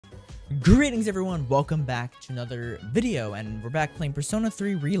Greetings everyone, welcome back to another video, and we're back playing Persona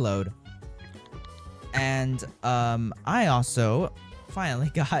 3 Reload. And I also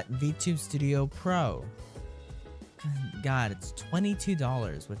finally got VTube Studio Pro. God, it's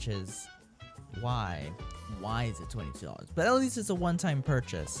 $22, which is why is it $22? But at least it's a one-time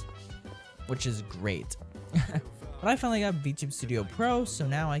purchase, which is great. But I finally got VTube Studio Pro, so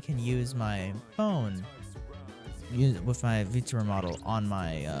now I can use my phone with my VTuber model on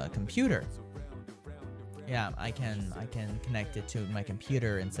my computer. Yeah, I can connect it to my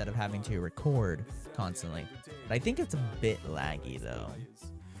computer instead of having to record constantly. But I think it's a bit laggy though.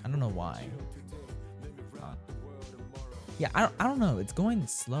 I don't know why. Yeah, I don't know. It's going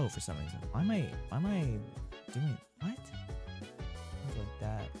slow for some reason. Why am I doing what? Things like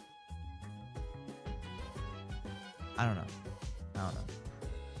that. I don't know.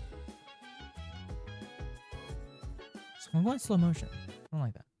 So I'm going slow motion. I don't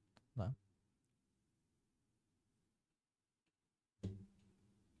like that. Hello?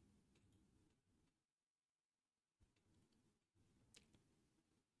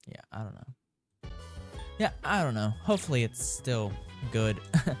 Yeah, I don't know. Yeah, I don't know. Hopefully it's still good.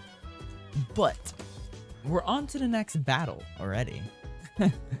 But we're on to the next battle already.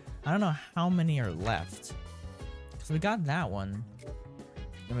 I don't know how many are left. So we got that one.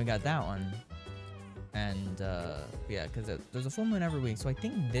 And we got that one. And yeah, because there's a full moon every week. So I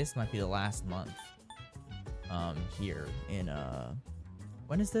think this might be the last month. Here in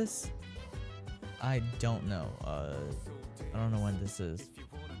when is this? I don't know. I don't know when this is.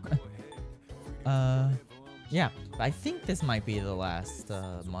 Yeah, I think this might be the last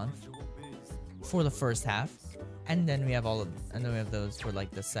month for the first half, and then we have those for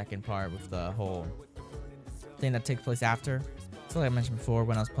like the second part with the whole thing that takes place after. So like I mentioned before,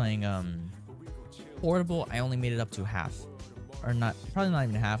 when I was playing Portable, I only made it up to half, or not, probably not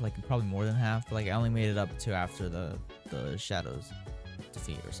even half, like probably more than half, but like I only made it up to after the Shadows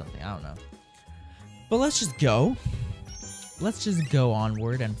defeat or something. I don't know. But let's just go. Let's just go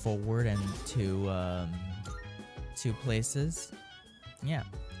onward and forward and to places. Yeah,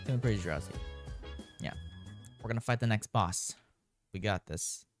 feeling pretty drowsy. Yeah, we're gonna fight the next boss. We got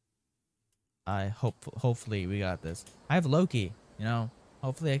this. Hopefully we got this. I have Loki, you know.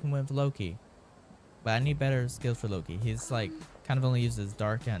 Hopefully I can win with Loki. But I need better skills for Loki. He's like kind of only uses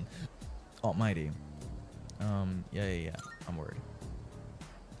Dark and Almighty. Yeah. I'm worried.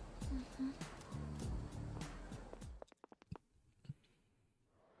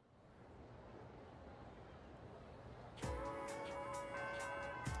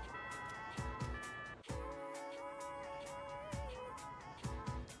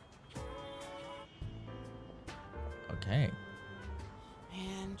 Okay.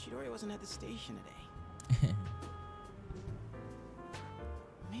 Man, Chidori wasn't at the station today.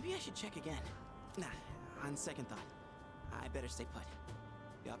 Maybe I should check again. Nah, on second thought, I better stay put.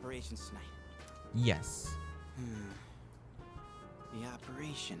 The operation's tonight. Yes. The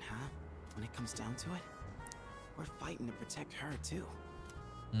operation, huh? When it comes down to it, we're fighting to protect her too.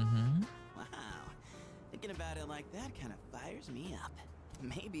 Wow. Thinking about it like that kind of fires me up.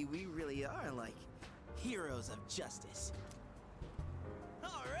 Maybe we really are like heroes of justice.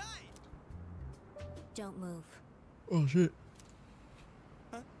 All right. Don't move. Oh shit.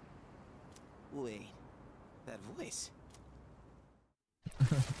 Huh? Wait, that voice.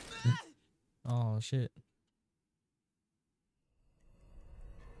 Oh shit.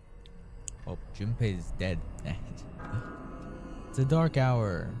 Oh, Junpei's dead. It's a dark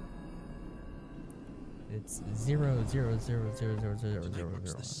hour. It's 000000000. Tonight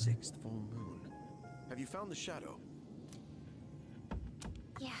marks the 6th full moon. Have you found the shadow?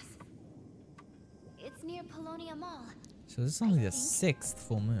 Yes. It's near Polonia Mall. So this is only the 6th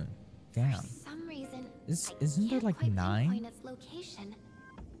full moon. Damn. For some reason, Isn't there can't like quite 9? pinpoint its location.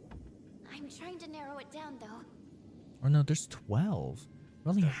 I'm trying to narrow it down though. Or no, there's 12. We're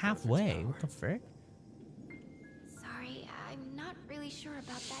only halfway. What the frick? Sorry, I'm not really sure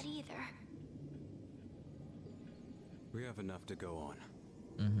about that either. We have enough to go on.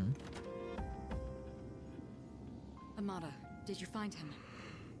 Amada, did you find him?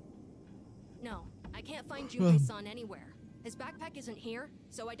 No, I can't find Junpei-san anywhere. His backpack isn't here,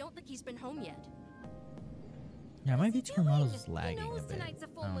 so I don't think he's been home yet. Yeah, my VTuber model's just Who lagging a knows bit. tonight's a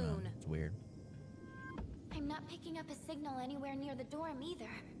full I don't know. moon? It's weird. I'm not picking up a signal anywhere near the dorm either.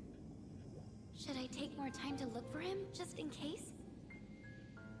 Should I take more time to look for him, just in case?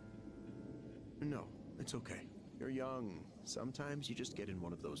 No, it's okay. You're young. Sometimes you just get in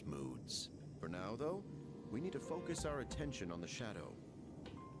one of those moods. For now, though, we need to focus our attention on the shadow.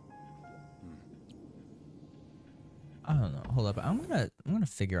 I don't know. hold up. I'm gonna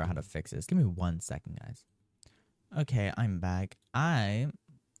figure out how to fix this. Give me 1 second, guys. Okay, I'm back. I'm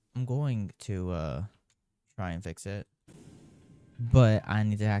going to try and fix it, but I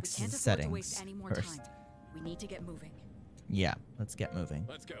need to access the settings first. We need to get moving. Yeah, let's get moving.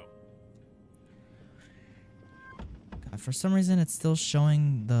 Let's go. God, for some reason, it's still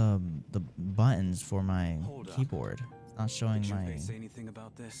showing the buttons for my keyboard. It's not showing my. Say anything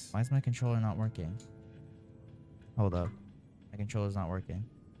about this? Why is my controller not working? Hold up, my controller's not working.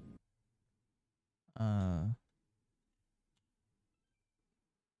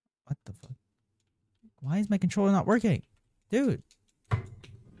 What the fuck? Why is my controller not working? Dude. Not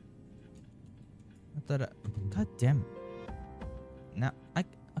that God damn it. Now,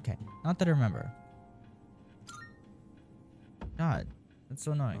 okay. Not that I remember. God. That's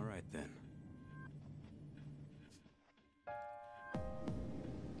so annoying. Alright then.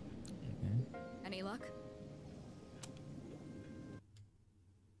 Okay. Any luck?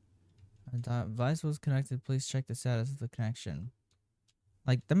 Device was connected. Please check the status of the connection.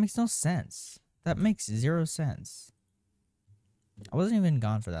 Like, that makes no sense. That makes 0 sense. I wasn't even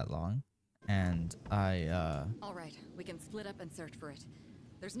gone for that long. And Alright, we can split up and search for it.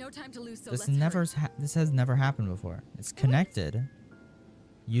 There's no time to lose, so this let's hurry. this has never happened before. It's connected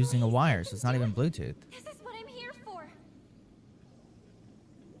using a wire, so it's not even Bluetooth. This is what I'm here for.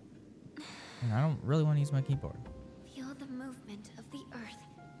 And I don't really want to use my keyboard. Feel the movement of the earth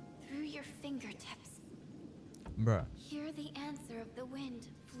through your fingertips. Bruh. Hear the answer of the wind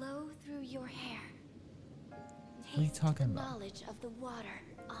flow through your hair. What are you Taste talking the about? knowledge of the water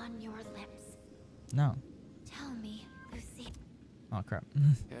on your lips. No. Tell me, Lucy. Oh crap.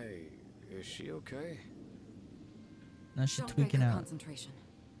 Hey, is she okay? No, she's Don't break tweaking her out. concentration.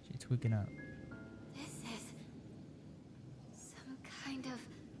 She's tweaking out. This is some kind of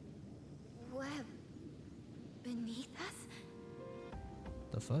web beneath us?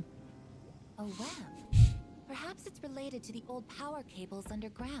 The fuck? A web? Perhaps it's related to the old power cables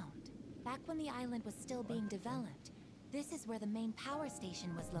underground. Back when the island was still being developed, this is where the main power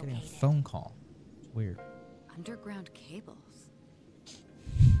station was Getting a located. phone call. It's weird. Underground cables.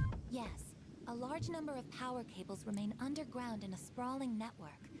 Yes, a large number of power cables remain underground in a sprawling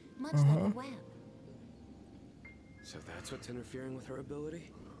network, much like a web. So that's what's interfering with her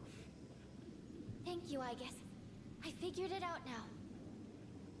ability? Thank you, I guess. I figured it out now.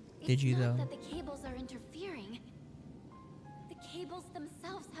 Did you, It's not though? that the cables are interfering. The cables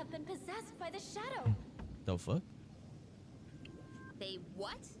themselves have been possessed by the shadow. The fuck? They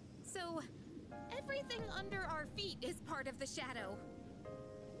what? So, everything under our feet is part of the shadow.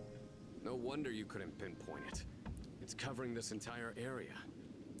 No wonder you couldn't pinpoint it. It's covering this entire area.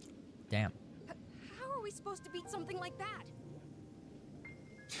 Damn. How are we supposed to beat something like that?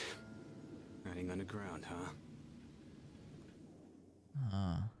 Hiding underground, huh?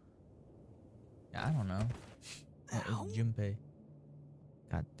 Yeah, I don't know. Oh, it's Junpei.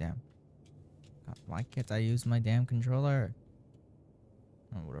 God damn. God, why can't I use my damn controller?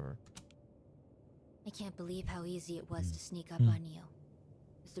 Oh, whatever. I can't believe how easy it was to sneak up on you.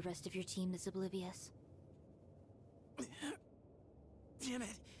 Is the rest of your team this oblivious? Damn it!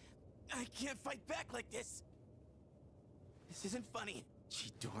 I can't fight back like this! This isn't funny,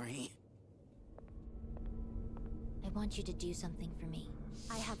 Chidori. I want you to do something for me.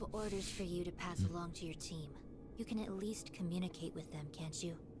 I have orders for you to pass along to your team. You can at least communicate with them, can't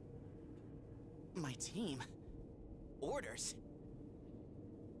you? My team? Orders?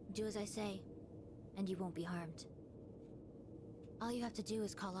 Do as I say, and you won't be harmed. All you have to do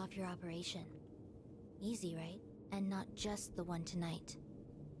is call off your operation. Easy, right? And not just the one tonight.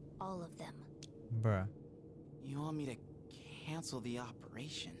 All of them. Bruh. You want me to cancel the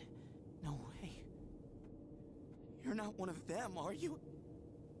operation? No way. You're not one of them, are you?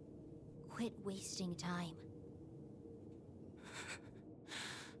 Quit wasting time.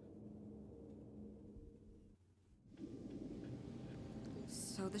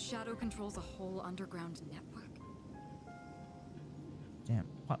 So the shadow controls a whole underground network? Damn.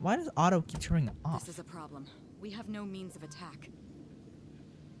 Why does auto keep turning off? This is a problem. We have no means of attack.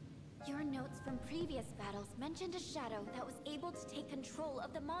 Your notes from previous battles mentioned a shadow that was able to take control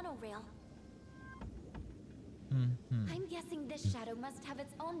of the monorail. I'm guessing this shadow must have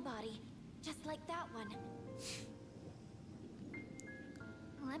its own body, just like that one.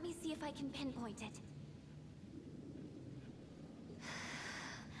 Let me see if I can pinpoint it.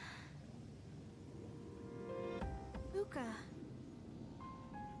 Fuka.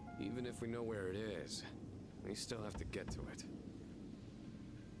 Even if we know where it is, we still have to get to it.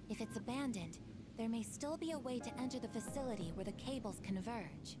 If it's abandoned, there may still be a way to enter the facility where the cables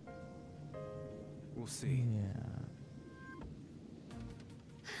converge. We'll see. Yeah.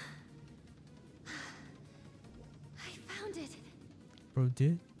 Bro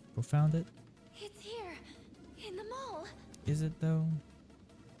did? Bro found it? It's here, in the mall. Is it though?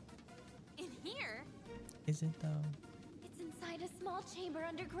 In here? Is it though? It's inside a small chamber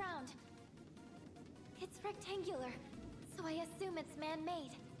underground. It's rectangular, so I assume it's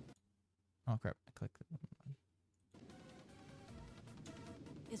man-made. Oh crap, I clicked it.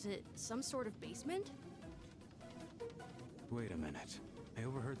 Is it some sort of basement? Wait a minute. I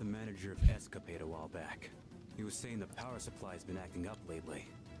overheard the manager of Escapade a while back. He was saying the power supply's been acting up lately.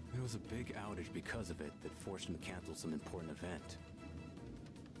 There was a big outage because of it that forced him to cancel some important event.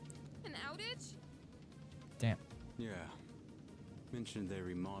 An outage? Damn. Yeah. Mentioned they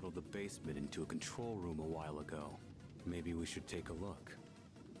remodeled the basement into a control room a while ago. Maybe we should take a look.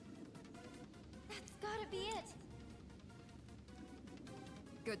 That's gotta be it.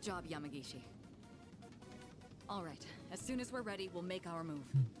 Good job, Yamagishi. All right, as soon as we're ready, we'll make our move.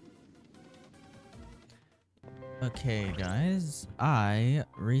 Okay, guys, I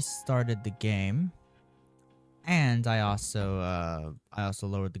restarted the game, and I also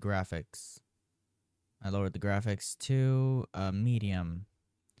lowered the graphics. I lowered the graphics to medium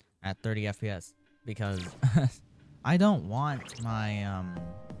at 30 FPS because I don't want my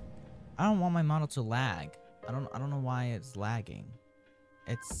model to lag. I don't know why it's lagging.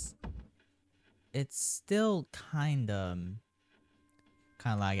 It's still kind of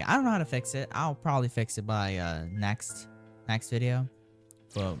laggy. I don't know how to fix it. I'll probably fix it by next video.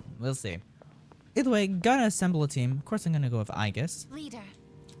 But we'll see. Either way, gotta assemble a team. Of course, I'm gonna go with Aigis. Leader.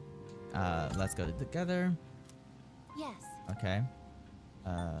 Let's go together. Yes. Okay.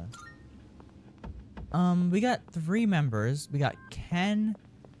 We got 3 members. We got Ken,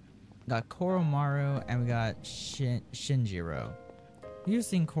 got Koromaru, and we got Shinjiro.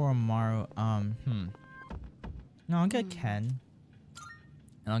 Using Koromaru, no, I'll get Ken.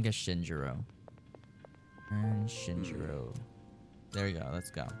 And I'll get Shinjiro. And Shinjiro. There we go,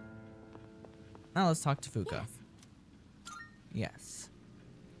 let's go. Now let's talk to Fuka. Yes.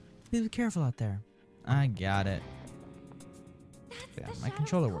 Be careful out there. I got it. Yeah, my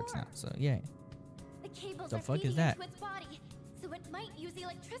controller works now, so yay. The cables The are fuck is feeding that? into its body, so it might use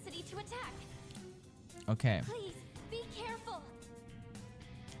electricity to attack. Okay. Please, be careful.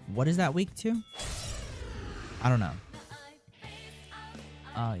 What is that weak to? I don't know.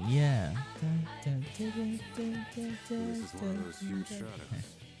 Oh, yeah. This is one of those huge shadows.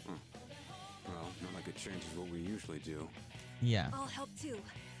 Huh. Well, not like it changes what we usually do. Yeah. I'll help too.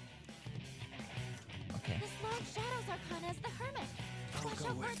 Okay. The small shadows arcana is the hermit. Flash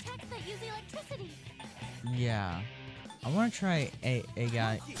out more attacks that use electricity. Yeah. I want to try a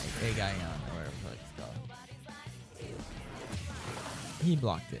guy or whatever it's called. He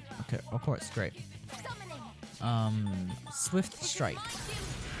blocked it. Okay, of course, great. Swift Strike.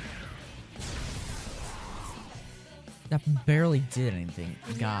 That barely did anything.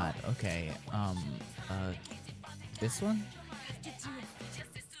 God, okay. This one?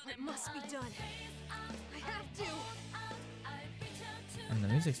 It must be done. I have to. And the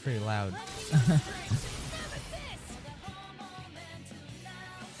music's pretty loud.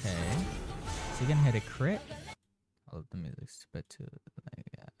 Okay. Is he gonna hit a crit? Oh, the music's a bit too.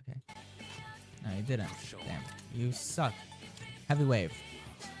 Yeah, okay. No, he didn't. Damn. You suck. Heavy wave.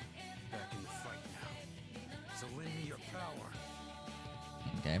 Back in the fight now. So lend me your power.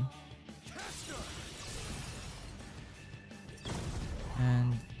 Okay.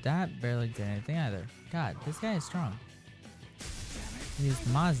 And that barely did anything either. God, this guy is strong. He used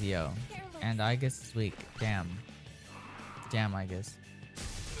Mazio. And I guess it's weak. Damn. Damn, I guess.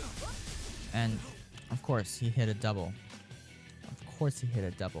 And of course, he hit a double. Of course, he hit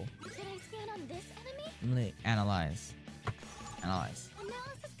a double. Should I scan on this enemy? Let me analyze. Analyze.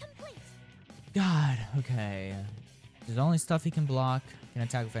 Analysis complete. God, okay. There's only stuff he can block, can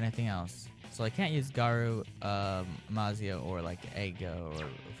attack with anything else. So I can't use Garu, Mazio, or like Ego, or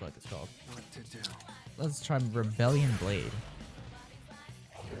what it's called. What to do? Let's try Rebellion Blade.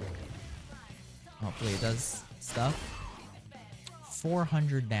 Hopefully it does stuff.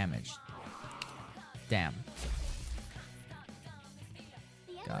 400 damage. Damn.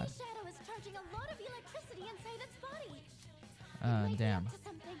 The enemy God. shadow is charging a lot of electricity inside its body. Damn. Up to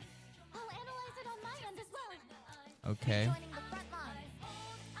something. I'll analyze it on my end as well. Okay. Joining the front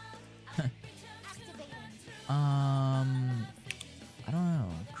line. Activating. I don't know.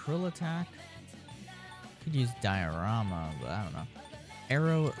 Krill attack? Could use Diorama, but I don't know.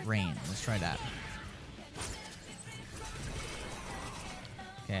 Arrow Rain. Let's try that.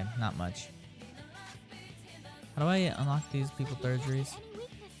 Okay, not much. How do I unlock these people surgeries?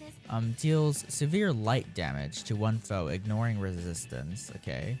 Deals severe light damage to one foe, ignoring resistance.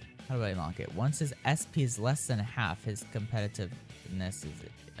 Okay. How do I unlock it? Once his SP is less than half, his competitiveness is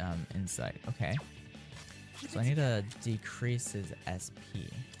insight. Okay. So I need to decrease his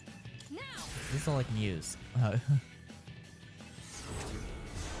SP. This is all like Muse.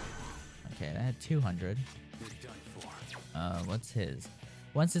 Okay, that had 200. What's his?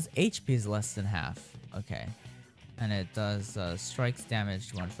 Once his HP is less than half. Okay. And it does strikes damage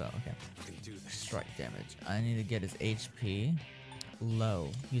to one foe. Okay. Strike damage. I need to get his HP low.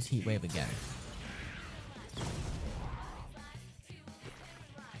 Use Heat Wave again.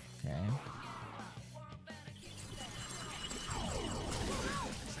 Okay.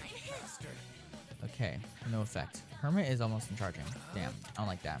 Okay, no effect. Hermit is almost in charging. Damn, I don't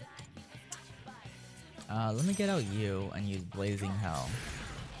like that. Let me get out you and use Blazing Hell.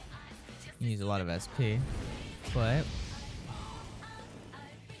 You use a lot of SP, but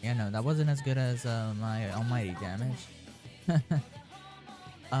yeah, no, that wasn't as good as my almighty damage.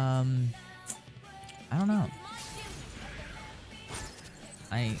 I don't know.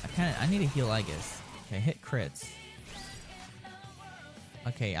 I need to heal Aegis. Okay, hit crits.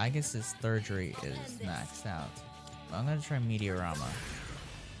 Okay, Aegis' surgery is maxed out. I'm gonna try Meteorama.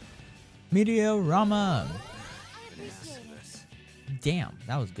 Meteorama! Damn,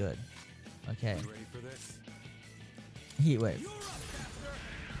 that was good. Okay. Heat Wave.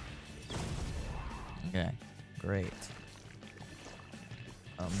 Okay, great.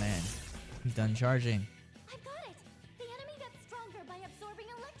 Oh man, he's done charging. I got it! The enemy gets stronger by absorbing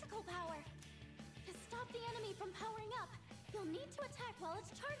electrical power. To stop the enemy from powering up, you'll need to attack while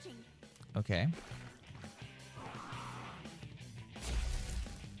it's charging. Okay.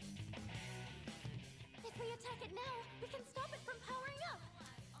 If we attack it now, we can stop it from powering up.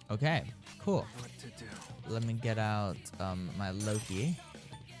 Okay, cool. Let me get out my Loki,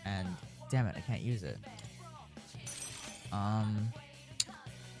 and damn it, I can't use it.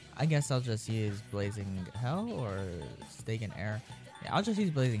 I guess I'll just use Blazing Hell or Stake in Air. Yeah, I'll just use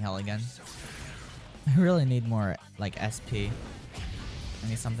Blazing Hell again. I really need more like SP. I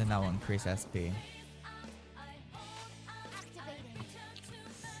need something that will increase SP.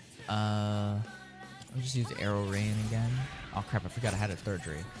 I'll just use Arrow Rain again. Oh crap, I forgot I had a third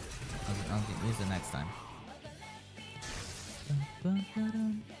ray. I'll use it next time.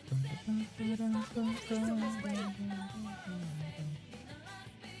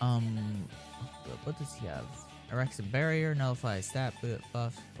 What does he have? Erects a barrier, nullify stat, boot,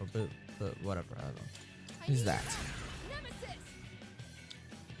 buff, or boot, whatever. I don't know. Who's that?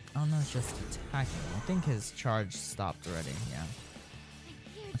 Oh no, it's just attacking. I think his charge stopped already, yeah.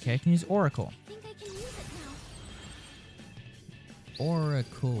 Okay, I can use Oracle.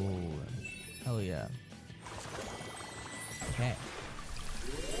 Oracle. Hell yeah. Okay.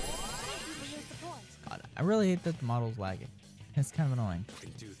 God, I really hate that the model's lagging. It's kind of annoying.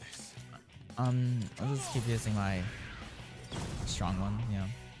 I'll just keep using my strong one, you know,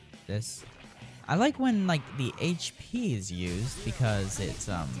 this. I like when like the HP is used because it's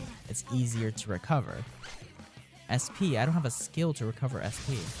easier to recover. SP, I don't have a skill to recover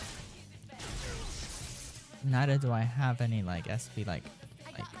SP. Neither do I have any like SP like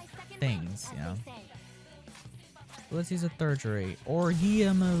things, you know. Let's use a third ray.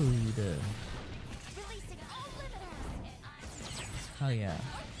 Orgia mode. Hell yeah.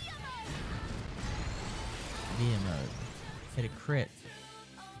 Orgia mode. Hit a crit.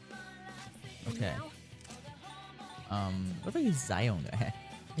 Okay. What if I use Zion? I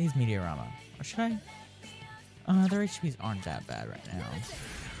use Meteorama. Or should I? Their HPs aren't that bad right now.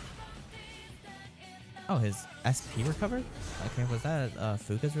 Oh, his SP recovered? Okay, was that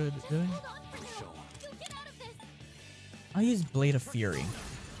Fuka's doing? I'll use Blade of Fury.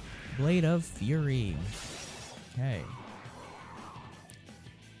 Blade of Fury. Okay.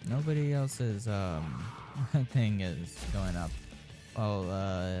 Nobody else's thing is going up. Well,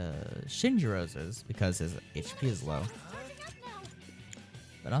 Shinjiro's is because his HP is low.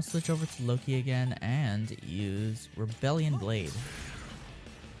 But I'll switch over to Loki again and use Rebellion Blade.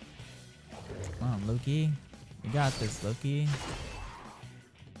 Come on, Loki. You got this, Loki.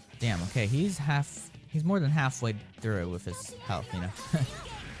 Damn, okay, he's more than halfway through it with his health, you know.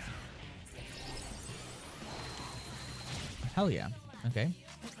 Hell yeah. Okay.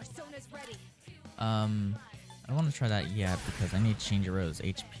 I don't want to try that yet because I need Shinjiro's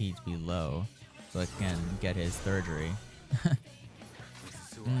HP to be low so I can get his surgery.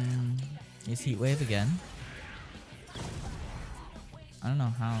 Use Heat Wave again. I don't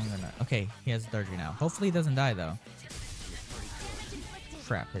know how I'm gonna... Okay, he has surgery now. Hopefully he doesn't die though.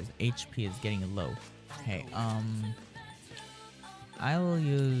 Crap, his HP is getting low. Okay, I will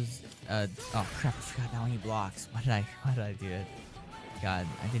use oh crap, I forgot how many blocks. Why did I do it? God,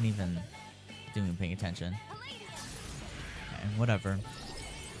 I didn't even paying attention. And whatever.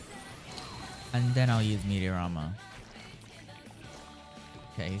 And then I'll use Meteorama.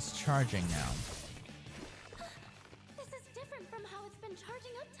 Okay, he's charging now. This is different from how it's been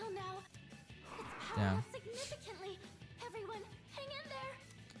charging up till now. It's Yeah. powered up significantly. Everyone, hang in there.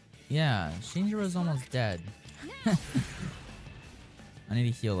 Yeah, Shinjiro's almost dead. I need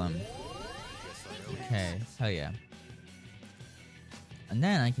to heal him. Okay, hell yeah. And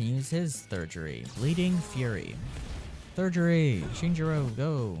then I can use his surgery. Bleeding Fury. Surgery! Shinjiro,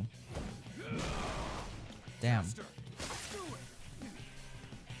 go! Damn.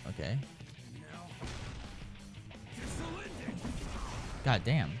 Okay. God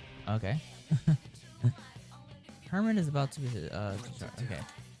damn. Okay. Herman is about to be okay.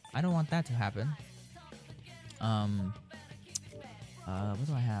 I don't want that to happen. What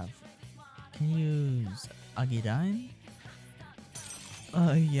do I have? Can you use Agidine?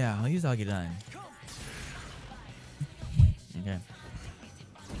 Yeah, I'll use Agidine. Okay.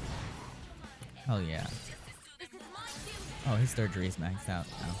 Hell yeah. Oh, his surgery is maxed out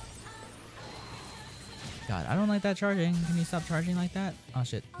now. God, I don't like that charging. Can you stop charging like that? Oh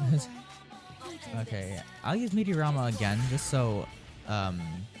shit. Okay, I'll use Meteorama again, just so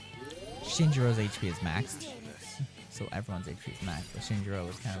Shinjiro's HP is maxed. So everyone's HP is maxed, but Shinjiro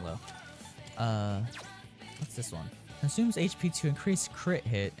was kind of low. What's this one? Consumes HP to increase crit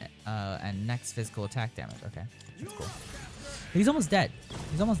hit and next physical attack damage. Okay, that's cool. But he's almost dead.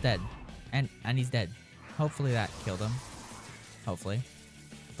 He's almost dead, and he's dead. Hopefully that killed him. Hopefully,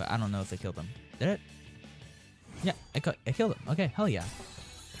 but I don't know if it killed him. Did it? Yeah, it killed him. Okay, hell yeah.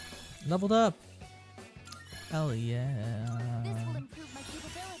 Leveled up. Hell yeah. This will improve my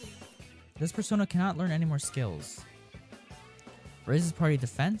capabilities. This persona cannot learn any more skills. Raises party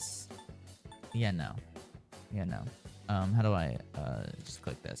defense? Yeah, no. Yeah, no. How do I just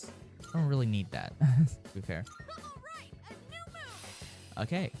click this? I don't really need that, to be fair.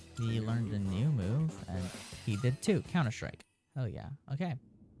 Okay, he learned a new move, and he did too. Counter-Strike. Hell yeah. Okay.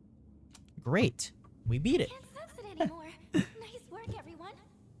 Great. We beat it. Can't sense it anymore. Nice work, everyone.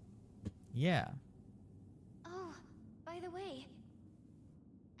 Yeah. Oh, by the way,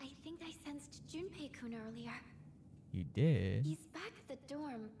 I think I sensed Junpei-kun earlier. You did? He's back at the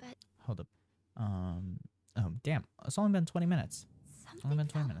dorm, but Hold up. Oh, damn. It's only been 20 minutes. It's only been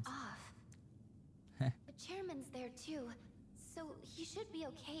 20 minutes. off. The chairman's there too, so he should be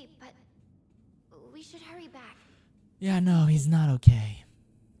okay, but we should hurry back. Yeah, no, he's not okay.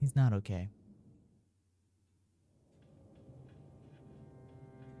 He's not okay.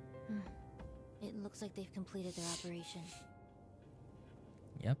 It looks like they've completed their operation.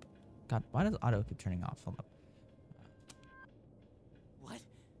 Yep. God, why does auto keep turning off? Hold up. What?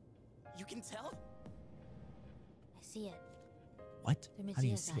 You can tell? I see it. What? They're How do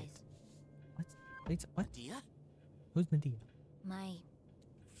you Medea's see eyes. it? What? Wait, what? Medea? Who's Medea? My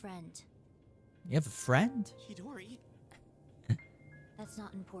friend. You have a friend? Hidori? That's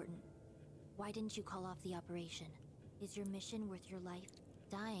not important. Why didn't you call off the operation? Is your mission worth your life?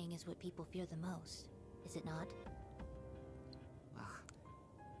 Dying is what people fear the most, is it not? Well,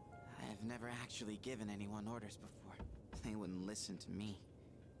 I've never actually given anyone orders before. They wouldn't listen to me,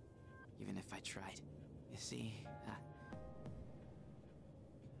 even if I tried. You see,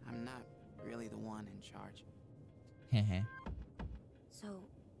 I'm not really the one in charge. Heh. So,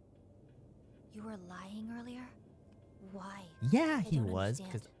 you were lying earlier? Why? Yeah, I he don't was,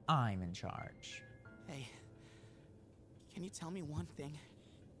 understand. because I'm in charge. Hey, can you tell me one thing?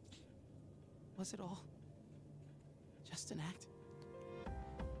 Was it all just an act?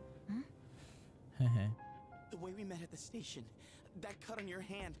 Heh. The way we met at the station, that cut on your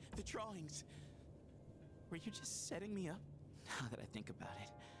hand, the drawings. Were you just setting me up? Now that I think about it,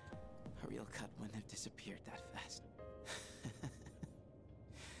 a real cut wouldn't have disappeared that fast.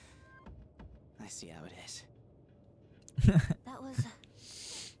 I see how it is. That was...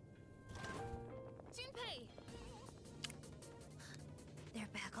 Junpei! They're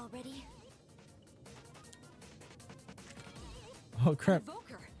back already? Oh, crap. Invoke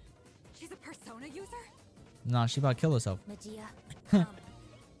her. She's a persona user? Nah, she about to kill herself. Medea, come.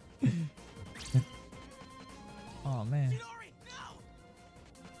 Oh, man.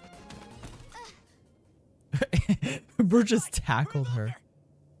 Bro just tackled her.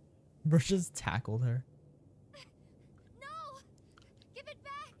 Bro just tackled her. No! Give it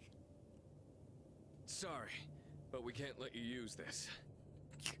back! Sorry, but we can't let you use this.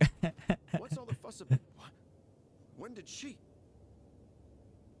 What's all the fuss about? What? When did she?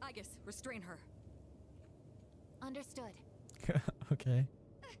 Aegis, restrain her. Understood. Okay.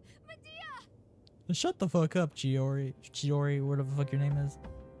 Medea! Shut the fuck up, Chiori. Chiori, whatever the fuck your name is.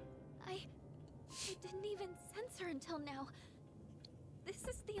 I didn't even sense her until now. This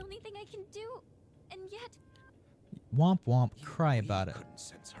is the only thing I can do, and yet... Womp womp, cry about it. Couldn't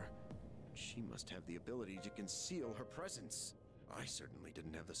sense her. She must have the ability to conceal her presence. I certainly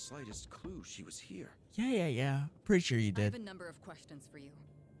didn't have the slightest clue she was here. Yeah. Pretty sure you I have did. a number of questions for you.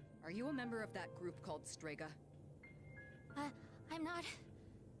 Are you a member of that group called Strega? I'm not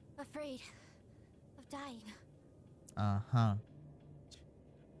afraid of dying. Uh-huh.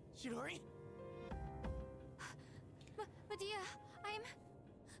 Chidori? Medea, I'm...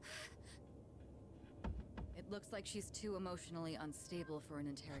 It looks like she's too emotionally unstable for an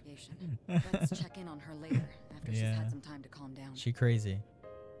interrogation. Let's check in on her later, after she's Yeah. had some time to calm down. She crazy.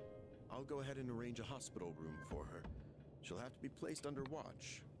 I'll go ahead and arrange a hospital room for her. She'll have to be placed under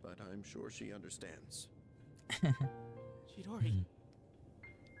watch, but I'm sure she understands. Chidori.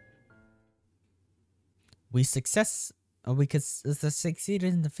 We succeeded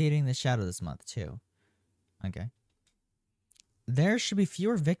in defeating the shadow this month too. Okay. There should be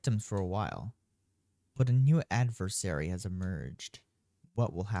fewer victims for a while, but a new adversary has emerged.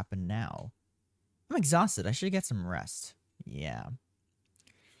 What will happen now? I'm exhausted. I should get some rest. Yeah.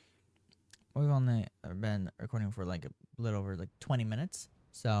 We've only been recording for like a little over like 20 minutes,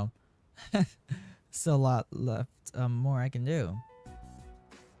 so still a lot left. More I can do.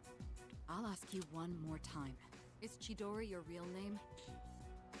 I'll ask you one more time. Is Chidori your real name?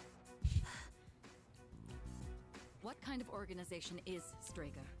 What kind of organization is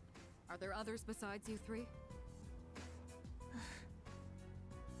Strega? Are there others besides you three?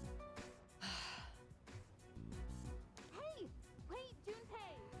 Hey! Wait,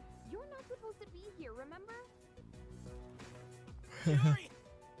 Junpei! You're not supposed to be here, remember? Chidori!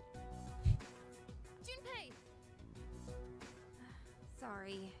 Junpei!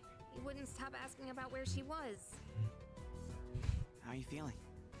 Sorry. You wouldn't stop asking about where she was. How are you feeling?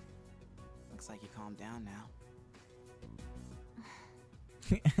 Looks like you calmed down now.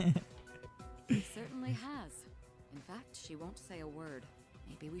 She certainly has. In fact, she won't say a word.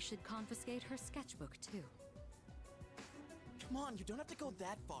 Maybe we should confiscate her sketchbook too. Come on, you don't have to go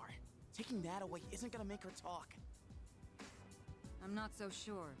that far. Taking that away isn't gonna make her talk. I'm not so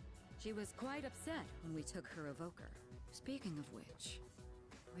sure. She was quite upset when we took her evoker. Speaking of which,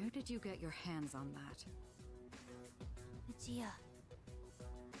 where did you get your hands on that? Medea.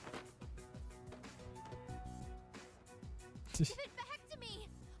 Give it back to me!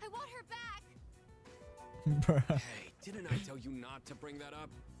 I want her back! Bruh. Hey, didn't I tell you not to bring that up?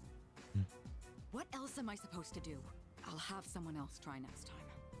 What else am I supposed to do? I'll have someone else try next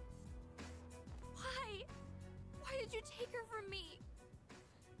time. Why? Why did you take her from me?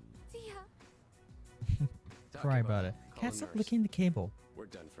 Medea. Cry about it. Can't stop licking the cable. We're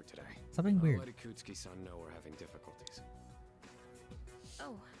done for today. Something weird. Let Ikutsuki-san know we're having difficulties.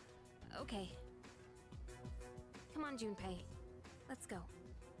 Oh, okay. Come on, Junpei. Let's go.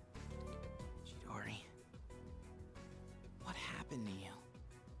 Chidori. What happened to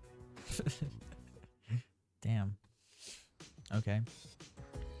you? Damn. Okay.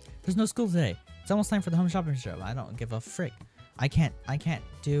 There's no school today. It's almost time for the home shopping show. I don't give a frick. I can't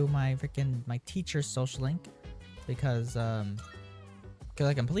do my teacher's social link because I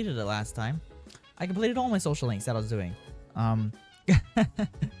completed it last time. I completed all my social links that I was doing.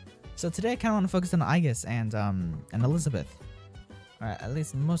 So today I kind of want to focus on Aigis and Elizabeth. Alright, at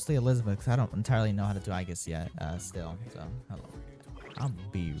least mostly Elizabeth, because I don't entirely know how to do Aigis yet, still. So, hello. I'll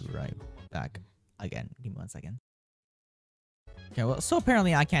be right back again. Give me 1 second. Okay, well, so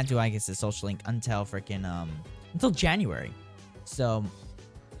apparently I can't do Aigis' social link until until January. So,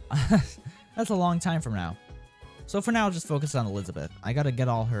 that's a long time from now. So for now, I'll just focus on Elizabeth. I gotta get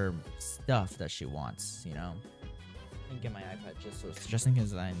all her stuff that she wants, you know? And get my iPad just in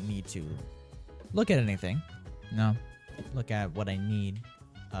case I need to look at anything. No, look at what I need,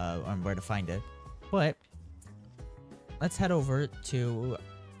 and where to find it. But let's head over to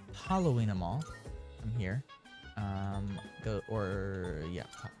Halloween Mall. I'm here.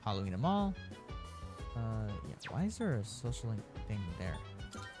 Halloween Mall. Yeah. Why is there a social link thing there?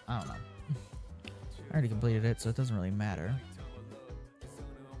 I don't know. I already completed it, so it doesn't really matter.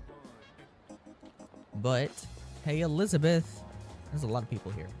 But hey, Elizabeth. There's a lot of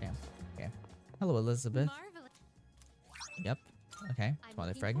people here. Damn. Okay. Hello, Elizabeth. Marvelous. Yep. Okay. I'm Twilight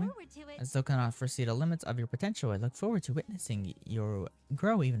looking Fragment. forward to it. I still cannot foresee the limits of your potential. I look forward to witnessing you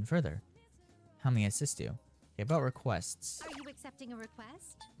grow even further. How may I assist you? Okay, about requests. Are you accepting a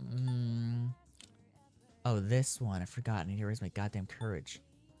request? Oh, this one. I forgot. I need to raise my goddamn courage.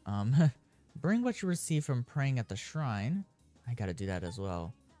 Bring what you receive from praying at the shrine. I gotta do that as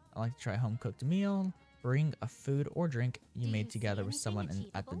well. I like to try home cooked meal. Bring a food or drink you made together with someone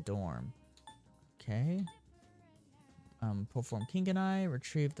at the dorm. Okay. Perform King and I.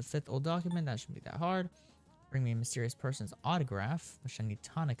 Retrieve the 5th old document. That shouldn't be that hard. Bring me a mysterious person's autograph. Which I need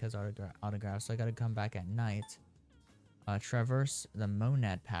Tanika's autograph, so I gotta come back at night. Traverse the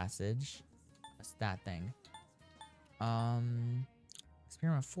Monad Passage. That's that thing.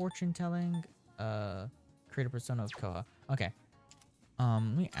 Experiment fortune telling. Create a persona of Koha. Okay. Let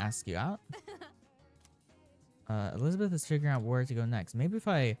me ask you out. Elizabeth is figuring out where to go next. Maybe if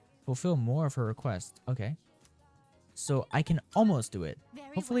I fulfill more of her request. Okay. So I can almost do it.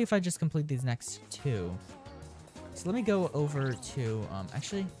 Hopefully if I just complete these next 2. So let me go over to,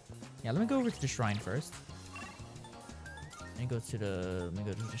 actually, yeah, let me go over to the shrine first. Let me go to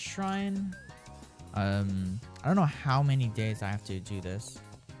the shrine. I don't know how many days I have to do this.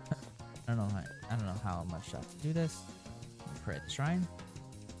 I don't know how much I have to do this. Pray at the shrine.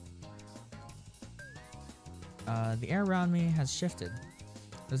 The air around me has shifted.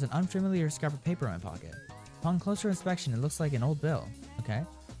 There's an unfamiliar scrap of paper in my pocket. Upon closer inspection, it looks like an old bill. Okay.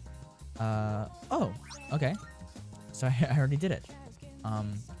 Oh, okay. So I already did it.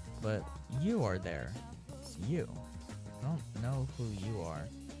 But you are there. It's you. I don't know who you are.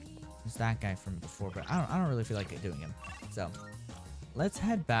 It's that guy from before, but I don't really feel like doing him. So let's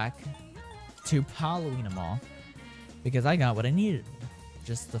head back to Palawina Mall because I got what I needed.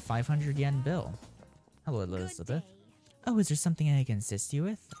 Just the 500 yen bill. Hello, Elizabeth. Oh, is there something I can assist you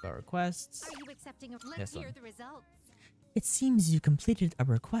with? About requests? Are you accepting? Let's Yes, hear the results. It seems you completed a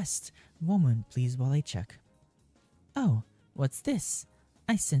request. Woman, please, while I check. Oh, what's this?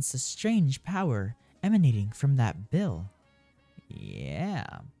 I sense a strange power emanating from that bill.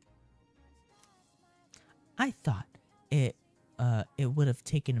 Yeah. I thought it would have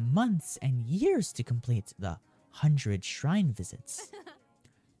taken months and years to complete the 100 shrine visits.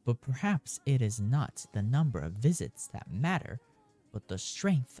 But perhaps it is not the number of visits that matter, but the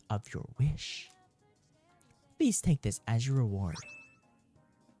strength of your wish. Please take this as your reward.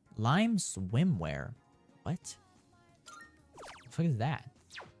 Lime swimwear. What? The fuck is that?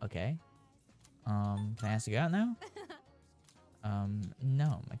 Okay. Can I ask you out now?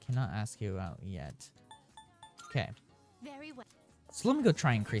 No, I cannot ask you out yet. Okay. Very well. So let me go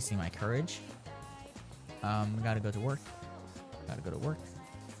try increasing my courage. Gotta go to work.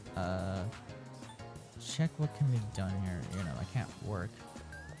 Check what can be done here. You know, I can't work.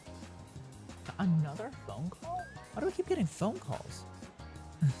 Another phone call? Why do I keep getting phone calls?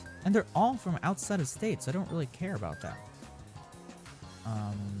 And they're all from outside of state, so I don't really care about that.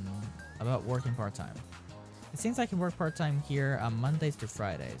 About working part-time. It seems I can work part-time here on Mondays to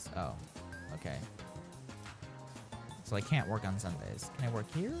Fridays. Oh, okay. So I can't work on Sundays. Can I work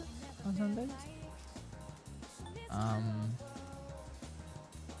here on Sundays?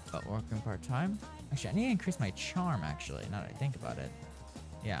 But working part-time? Actually, I need to increase my charm, actually, now that I think about it.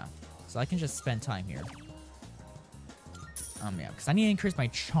 Yeah, so I can just spend time here. Yeah, because I need to increase my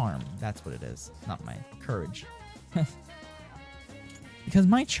charm. That's what it is, not my courage. Because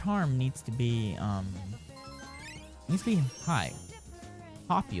my charm needs to be high.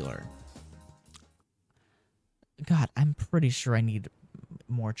 Popular. God, I'm pretty sure I need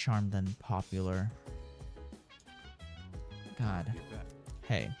more charm than popular. God.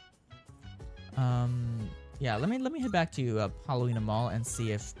 Hey. Yeah, let me head back to Palawina Mall and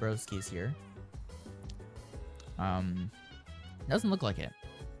see if Broski's here. Doesn't look like it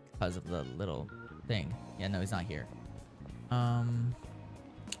because of the little thing. Yeah, no, he's not here. I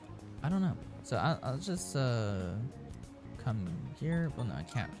don't know. So I'll just come here. Well, no, I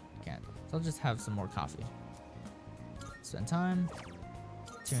can't. So I'll just have some more coffee. Spend time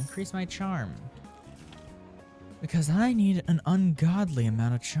to increase my charm. Because I need an ungodly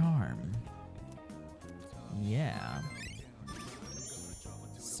amount of charm. Yeah.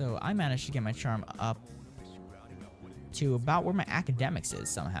 So I managed to get my charm up to about where my academics is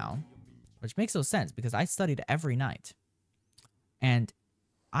somehow. Which makes no sense because I studied every night. And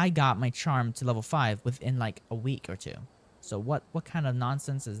I got my charm to level 5 within like a week or two. So what kind of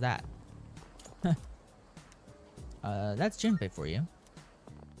nonsense is that? That's Jinpei for you.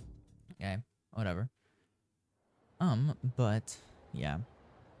 Okay, whatever. But yeah.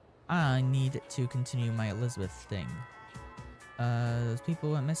 I need to continue my Elizabeth thing. Those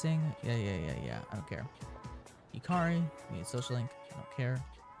people went missing. Yeah. I don't care. Yukari, we need a social link. I don't care.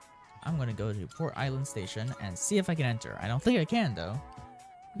 I'm gonna go to Port Island Station and see if I can enter. I don't think I can though.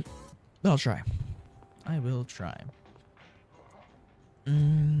 But I'll try. I will try.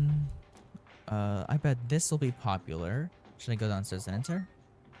 I bet this will be popular. Should I go downstairs and enter?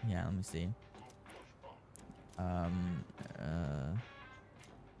 Yeah, let me see.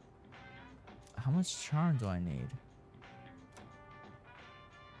 How much charm do I need?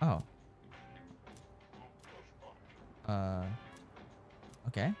 Oh.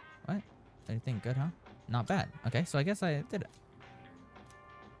 Okay. What? Anything good, huh? Not bad. Okay, so I guess I did it.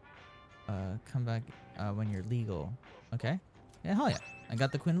 Come back when you're legal. Okay. Yeah, hell yeah. I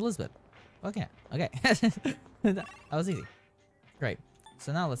got the Queen Elizabeth. Okay. Okay. That was easy. Great.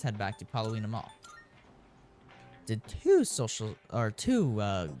 So now let's head back to Palawina Mall. Did two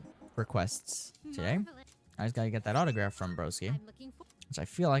requests today. I just gotta get that autograph from Broski, which I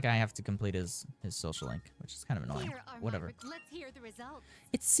feel like I have to complete his social link, which is kind of annoying. Whatever. Let's hear the results.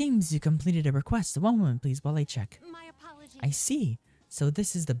 It seems you completed a request. One moment, please, while I check. My apologies. I see. So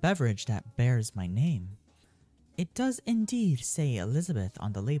this is the beverage that bears my name. It does indeed say Elizabeth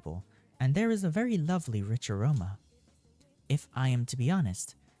on the label, and there is a very lovely rich aroma. If I am to be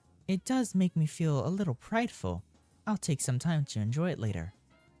honest, it does make me feel a little prideful. I'll take some time to enjoy it later.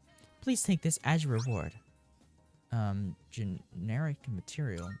 Please take this as your reward. Generic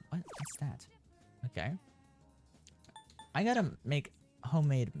material. What's that? Okay. I gotta make a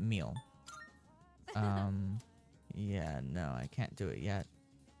homemade meal. Yeah, no, I can't do it yet.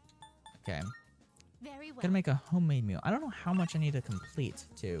 Okay. Very well. Gotta make a homemade meal. I don't know how much I need to complete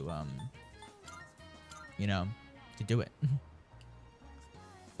to, you know, to do it.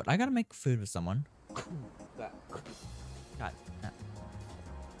 But I gotta make food with someone. God.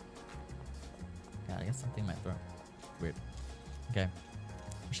 God, I guess something in my throat. Weird. Okay.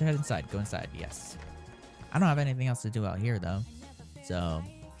 We should head inside. Go inside. Yes. I don't have anything else to do out here, though. So,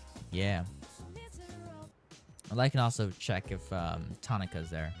 yeah. Well, I can also check if Tanika's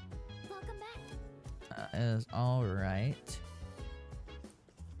there. Welcome back. Is alright.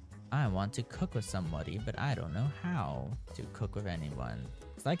 I want to cook with somebody, but I don't know how to cook with anyone.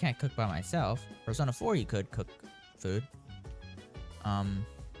 Because I can't cook by myself. Persona 4, you could cook food. But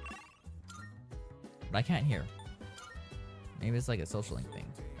I can't hear. Maybe it's like a social link thing.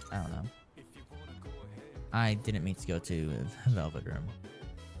 I don't know. I didn't mean to go to the Velvet Room.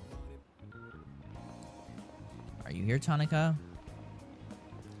 Are you here, Tanika?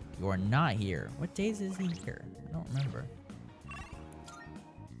 You are not here. What days is he here? I don't remember.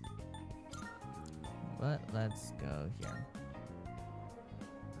 But let's go here.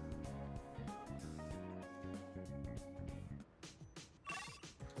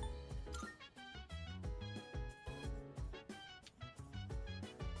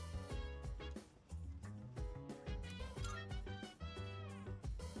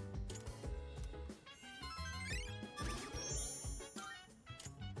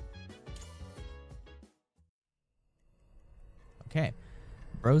 Okay,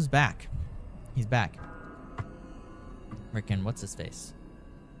 bro's back. He's back. Frickin' what's his face?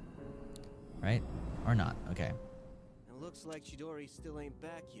 Right? Or not? Okay. It looks like Chidori still ain't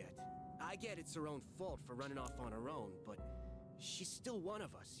back yet. I get it's her own fault for running off on her own, but she's still one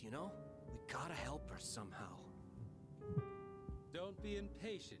of us, you know? We gotta help her somehow. Don't be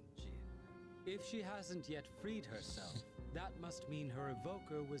impatient, Jin. If she hasn't yet freed herself, that must mean her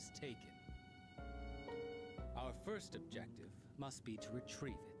evoker was taken. Our first objective must be to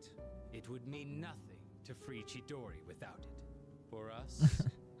retrieve it. It would mean nothing to free Chidori without it. For us,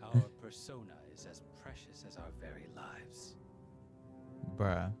 our persona is as precious as our very lives.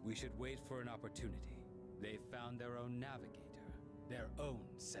 Bruh. We should wait for an opportunity. They've found their own navigator, their own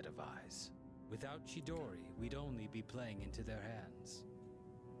set of eyes. Without Chidori, we'd only be playing into their hands.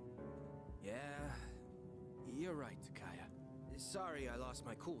 Yeah, you're right, Takaya. Sorry I lost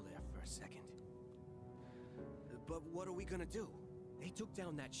my cool there for a second. But what are we gonna do? They took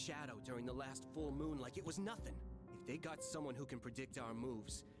down that shadow during the last full moon like it was nothing. If they got someone who can predict our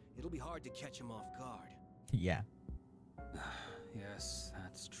moves, it'll be hard to catch them off guard. Yeah. Yes,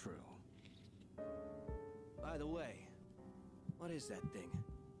 that's true. By the way, what is that thing?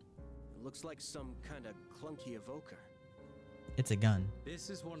 It looks like some kind of clunky evoker. It's a gun. This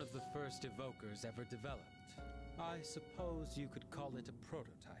is one of the first evokers ever developed. I suppose you could call it a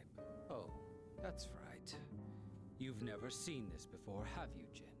prototype. Oh, that's right. You've never seen this before, have you,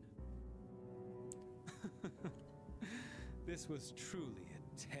 Jin? This was truly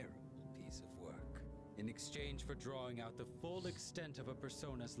a terrible piece of work. In exchange for drawing out the full extent of a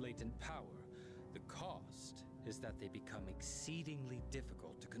persona's latent power, the cost is that they become exceedingly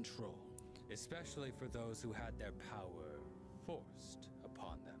difficult to control, especially for those who had their power forced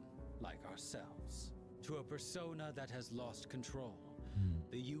upon them, like ourselves. To a persona that has lost control,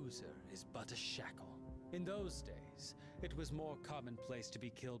 the user is but a shackle. In those days, it was more commonplace to be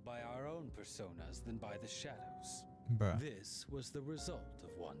killed by our own personas than by the shadows. Bruh. This was the result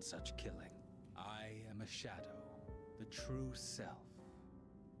of one such killing. I am a shadow, the true self.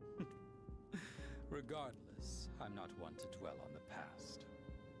 Regardless, I'm not one to dwell on the past.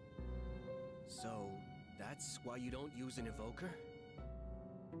 So, that's why you don't use an evoker?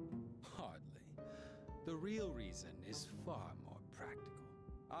 Hardly. The real reason is far more practical.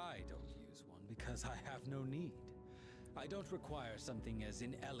 I don't use one because I have no need. I don't require something as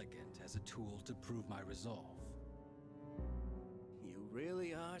inelegant as a tool to prove my resolve. You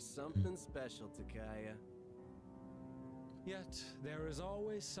really are something special, Takaya. Yet, there is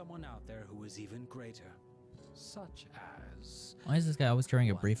always someone out there who is even greater. Such as... Why is this guy always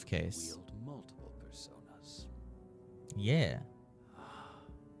carrying a briefcase? Wield multiple personas. Yeah.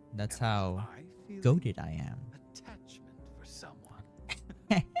 That's how goated I am. Attachment for someone.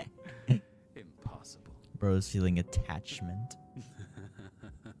 Impossible. Bro's feeling attachment.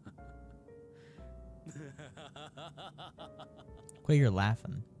 Quit, you're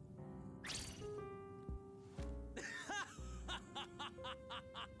laughing.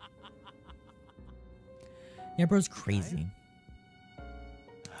 Yeah, bro's crazy.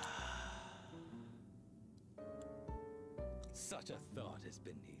 Such a thought is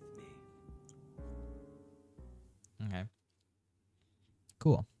beneath me. Okay.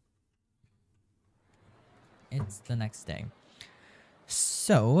 Cool. It's the next day.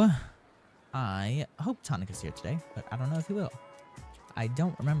 So, I hope Tanaka's here today, but I don't know if he will. I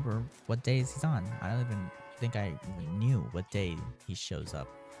don't remember what days he's on. I don't even think I even knew what day he shows up.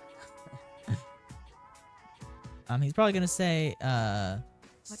 He's probably gonna say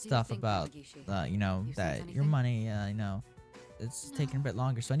stuff about you know, that your money, you know, it's taking a bit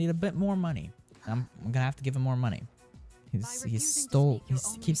longer, so I need a bit more money. I'm gonna have to give him more money. He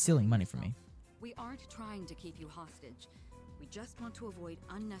keeps stealing money from me. We aren't trying to keep you hostage. We just want to avoid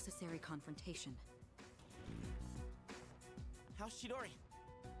unnecessary confrontation. How's Chidori?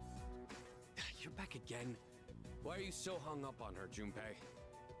 You're back again. Why are you so hung up on her, Junpei?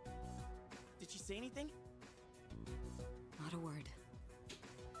 Did she say anything? Not a word.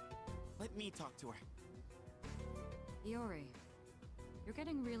 Let me talk to her. Iori, you're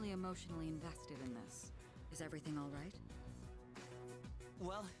getting really emotionally invested in this. Is everything all right?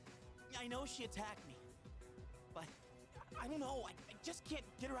 Well, I know she attacked me, but I don't know. I just can't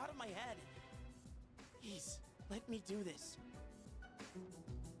get her out of my head. Please, let me do this.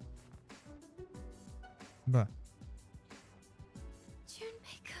 Bruh.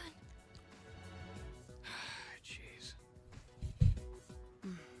 Junpei-kun. Jeez.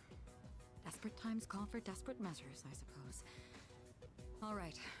 Desperate times call for desperate measures, I suppose. All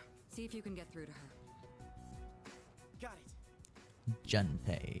right, see if you can get through to her. Got it.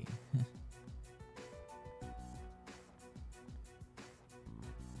 Junpei.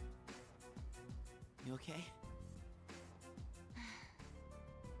 You okay?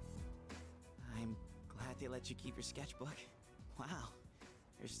 I'm glad they let you keep your sketchbook. Wow,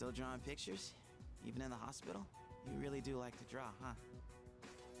 you're still drawing pictures? Even in the hospital? You really do like to draw, huh?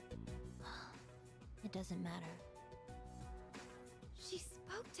 It doesn't matter. She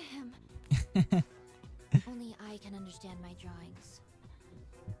spoke to him. Only I can understand my drawings.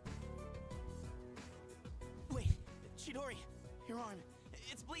 Wait, Chidori, your arm,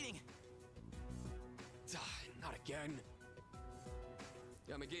 it's bleeding. Not again.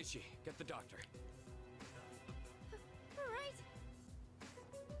 Yamagishi, get the doctor. Right.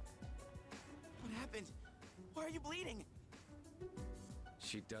 What happened? Why are you bleeding?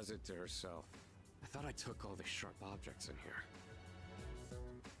 She does it to herself. I thought I took all the sharp objects in here.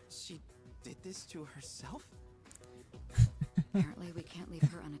 She did this to herself? Apparently we can't leave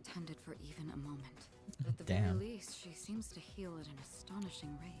her unattended for even a moment. At the very least, she seems to heal at an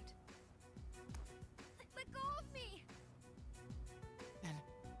astonishing rate. Let go of me! And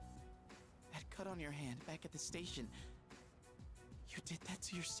that cut on your hand back at the station. You did that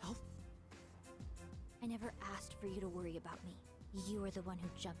to yourself? I never asked for you to worry about me. You are the one who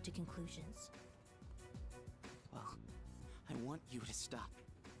jumped to conclusions. Well, I want you to stop.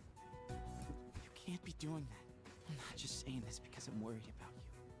 You can't be doing that. I'm not just saying this because I'm worried about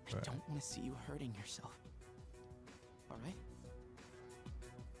you. I don't want to see you hurting yourself. Alright?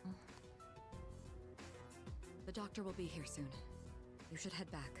 The doctor will be here soon. You should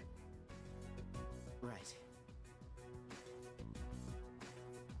head back. Right.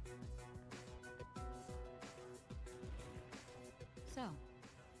 So,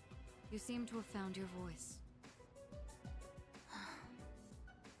 you seem to have found your voice.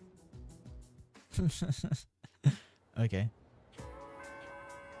 Okay.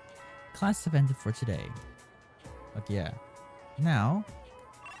 Class have ended for today. But yeah. Now,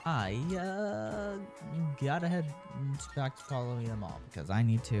 I gotta head back to Colony the Mall because I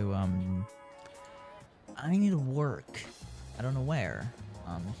need to I need to work. I don't know where.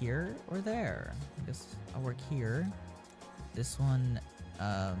 Here or there. I guess I'll work here. This one,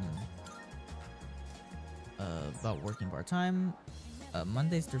 about working part-time.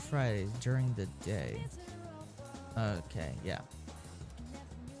 Mondays through Fridays during the day. Okay, yeah.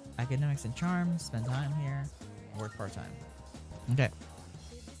 Academics and charm, spend time here, work part-time. Okay.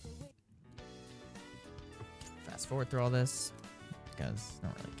 Fast forward through all this, because I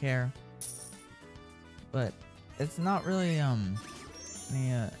don't really care. But it's not really,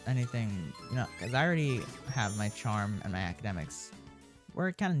 anything, you know, because I already have my charm and my academics where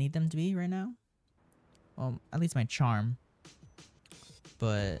I kind of need them to be right now. Well, at least my charm.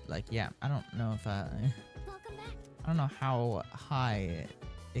 But, like, yeah, I don't know if I don't know how high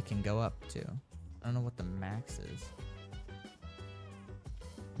it can go up to. I don't know what the max is.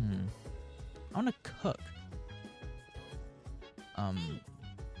 I want to cook.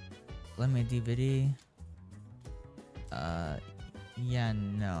 Let me DVD. Yeah,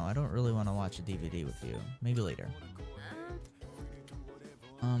 no, I don't really want to watch a DVD with you. Maybe later.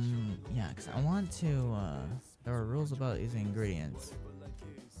 Yeah, because I want to, there are rules about using ingredients.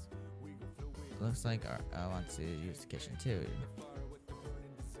 Looks like I want to use the kitchen too.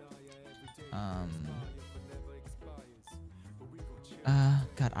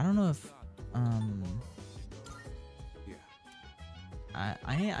 God, I don't know if,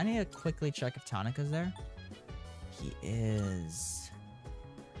 I need to quickly check if Tanaka's there. He is.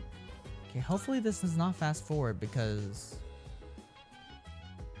 Okay, hopefully this is not fast forward because,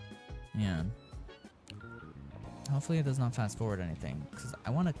 yeah. Hopefully it does not fast forward anything because I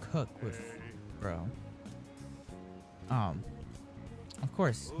want to cook with bro. Of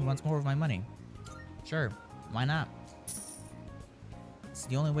course, he wants more of my money. Sure, why not? It's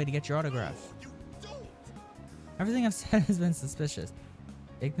the only way to get your autograph. Everything I've said has been suspicious.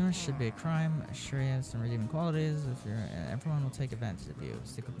 Ignorance should be a crime. Sure, you have some redeeming qualities. If you're, everyone will take advantage of you.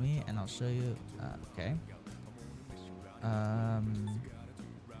 Stick with me, and I'll show you. Okay.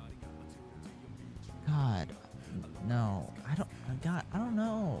 God, no. I don't. God, I don't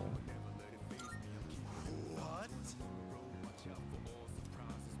know.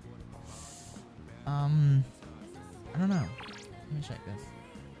 I don't know. Let me check this.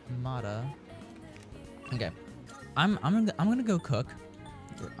 Mata. Okay. I'm gonna go cook.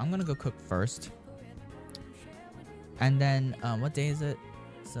 I'm gonna go cook first. And then what day is it?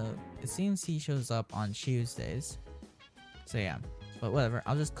 So it seems he shows up on Tuesdays. So yeah. But whatever,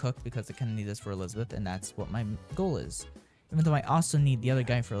 I'll just cook because I kinda need this for Elizabeth, and that's what my goal is. Even though I also need the other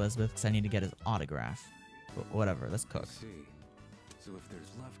guy for Elizabeth because I need to get his autograph. But whatever, let's cook. So if there's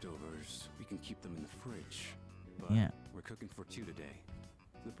leftovers, we can keep them in the fridge. But yeah. We're cooking for 2 today.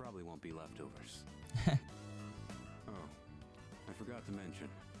 There probably won't be leftovers. Oh, I forgot to mention,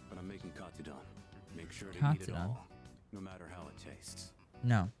 but I'm making katsudon. Make sure to eat it all, no matter how it tastes.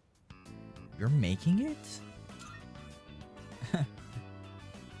 No. You're making it? I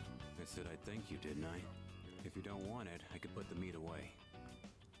said I'd thank you, didn't I? If you don't want it, I could put the meat away.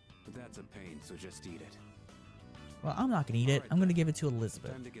 But that's a pain, so just eat it. Well, I'm not gonna eat it. I'm gonna give it to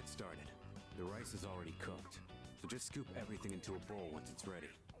Elizabeth. Time to get started. The rice is already cooked, so just scoop everything into a bowl once it's ready.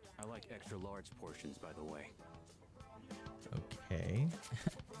 I like extra large portions, by the way. Okay.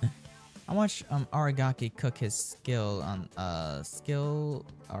 I watched Aragaki cook his skill on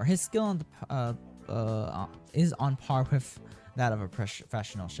his skill on the is on par with that of a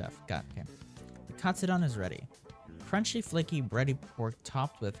professional chef. Got it, okay. The katsudon is ready. Crunchy, flaky, bready pork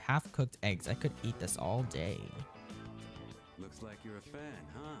topped with half-cooked eggs. I could eat this all day. Looks like you're a fan,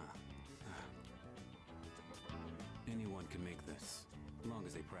 huh? Anyone can make this, as long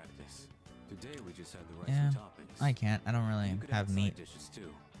as they practice. Today we just had the rice and toppings. I can't. I don't really have meat. Dishes too.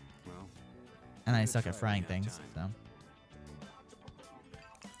 Well, and I suck at frying things, so.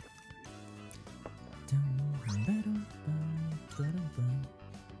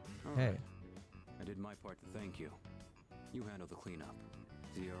 Hey. I did my part to thank you. You handle the cleanup.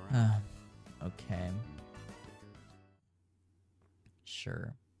 See you around. Okay.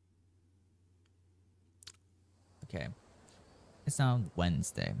 Sure. Okay. It's now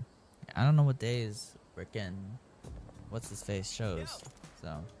Wednesday. I don't know what days frickin' what's his face shows.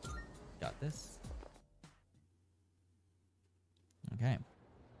 So, got this. Okay.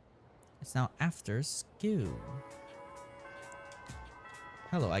 It's now after school.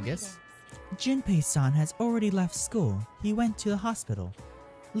 Hello, I guess. Junpei-san has already left school. He went to the hospital.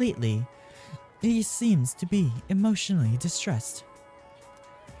 Lately, he seems to be emotionally distressed.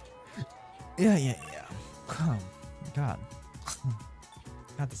 Yeah. Oh, God.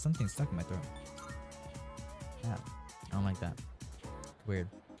 God, there's something stuck in my throat. Yeah, I don't like that. Weird.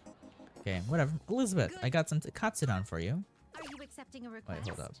 Okay, whatever. Elizabeth, I got some katsudon for you. Are you accepting a request?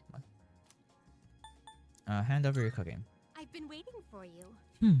 Wait, hold up. Hand over your cooking. I've been waiting for you.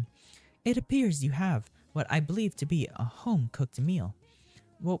 It appears you have what I believe to be a home-cooked meal.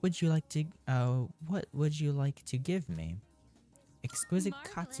 What would you like to give me? Exquisite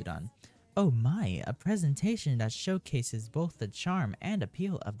katsudon. Oh my, a presentation that showcases both the charm and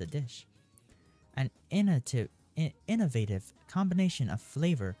appeal of the dish. An innovative combination of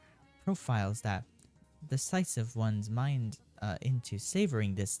flavor profiles that decisive one's mind into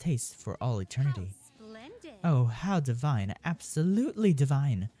savoring this taste for all eternity. Oh, how divine, absolutely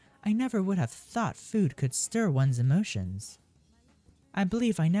divine. I never would have thought food could stir one's emotions. I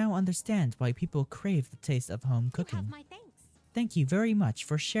believe I now understand why people crave the taste of home cooking. My thanks. Thank you very much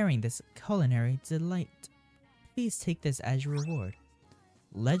for sharing this culinary delight. Please take this as your reward.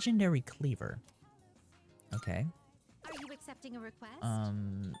 Legendary cleaver. Okay. Are you accepting a request?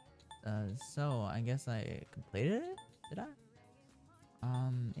 So I guess I completed it? Did I?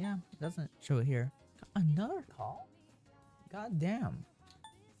 Yeah, it doesn't show it here. Another call? God damn.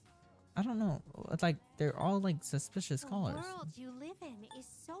 I don't know. It's like they're all like suspicious callers. The world you live in is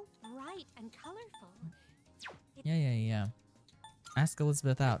so bright and colorful. Yeah. Ask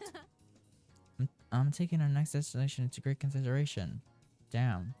Elizabeth out. I'm taking our next destination into great consideration.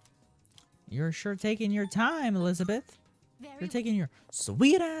 Damn. You're sure taking your time, Elizabeth. You're taking your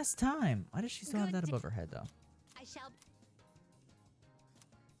sweet ass time. Why does she still have that above her head though? I shall.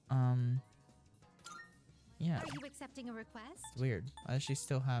 Yeah. Are you accepting a request? It's weird. Why does she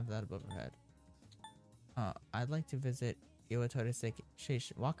still have that above her head? I'd like to visit Iwatodai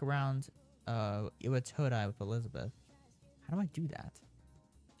Station. Walk around Iwatodai with Elizabeth. How do I do that?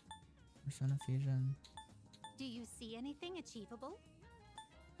 Persona Fusion. Do you see anything achievable?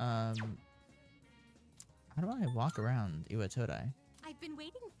 How do I walk around Iwatodai? I've been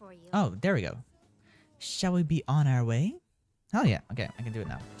waiting for you. Oh, there we go. Shall we be on our way? Hell yeah. Okay, I can do it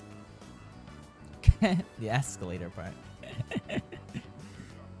now. The escalator part.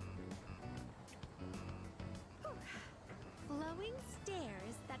 Flowing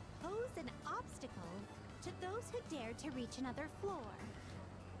stairs that pose an obstacle to those who dare to reach another floor.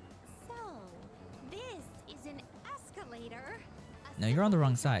 So, this is an escalator. No, you're on the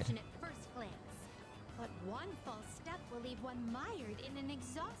wrong side. At first glance, but one false step will leave one mired in an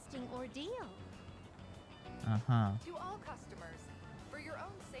exhausting ordeal. To all customers, for your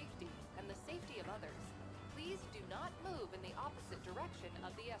own safety and the safety of others, please do not move in the opposite direction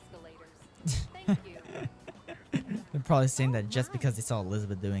of the escalators. Thank you. They're probably saying that just because they saw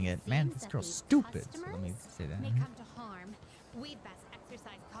Elizabeth doing it. Man, this girl's stupid. So let me say that. May come to harm. We'd best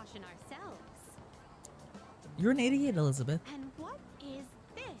exercise caution ourselves. You're an idiot, Elizabeth. And what is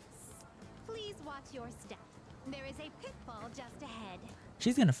this? Please watch your step. There is a pitfall just ahead.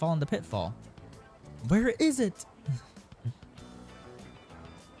 She's gonna fall in the pitfall. Where is it?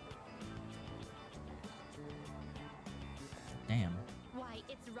 Damn. Why,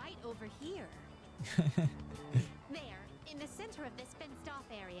 it's right over here. There, in the center of this fenced-off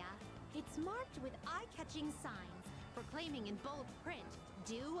area, it's marked with eye-catching signs proclaiming in bold print,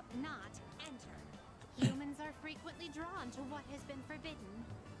 "Do not enter." Humans are frequently drawn to what has been forbidden.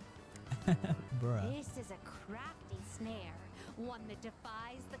 Bruh. This is a crafty snare, one that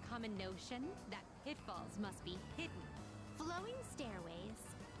defies the common notion that pitfalls must be hidden. Flowing stairways,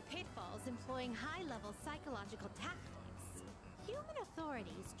 pitfalls employing high-level psychological tactics. Human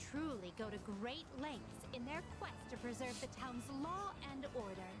authorities truly go to great lengths in their quest to preserve the town's law and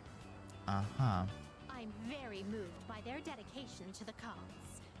order. I'm very moved by their dedication to the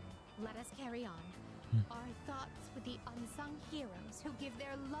cause. Let us carry on. Our thoughts with the unsung heroes who give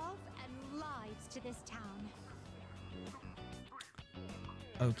their love and lives to this town.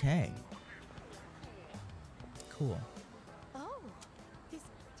 Okay. Cool. Oh, this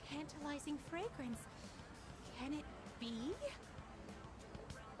tantalizing fragrance. Can it be?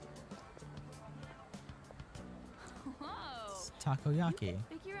 Whoa! Takoyaki.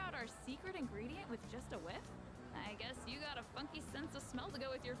 Figure out our secret ingredient with just a whiff? I guess you got a funky sense of smell to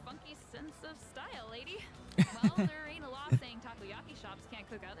go with your funky sense of style, lady. Well, there ain't a law saying takoyaki shops can't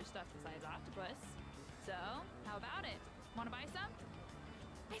cook other stuff besides octopus. So, how about it? Wanna buy some?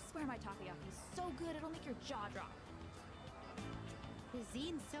 I swear my takoyaki's so good it'll make your jaw drop.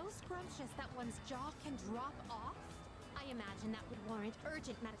 Cuisine so scrumptious that one's jaw can drop off? I imagine that would warrant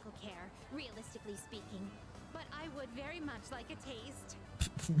urgent medical care, realistically speaking. But I would very much like a taste.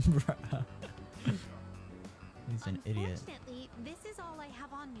 He's an idiot. Unfortunately, this is all I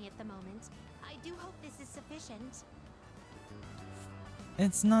have on me at the moment. I do hope this is sufficient.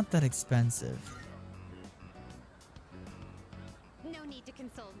 It's not that expensive. No need to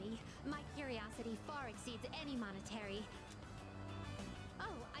console me. My curiosity far exceeds any monetary.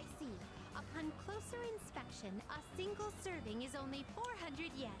 Oh, I see. Upon closer inspection, a single serving is only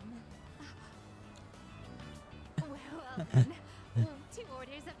 400 yen. Well then, 2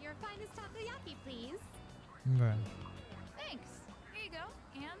 orders of your finest takoyaki, please. Bruh. Thanks. Here you go.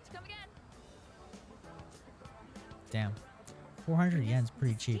 And come again. Damn. 400 yen's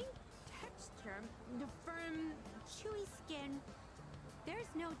pretty cheap. Texture, the firm, chewy skin. There's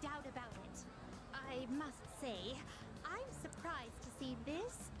no doubt about it. I must say, I'm surprised to see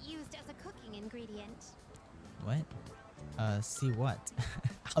this used as a cooking ingredient. What? See what?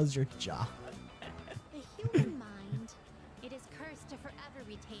 How's your jaw? The human mind. It is cursed to forever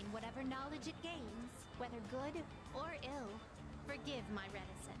retain whatever knowledge it gains, whether good or ill. Forgive my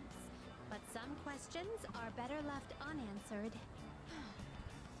reticence, but some questions are better left unanswered.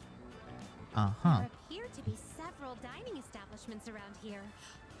 There appear to be several dining establishments around here.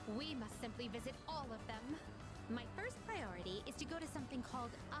 We must simply visit all of them. My first priority is to go to something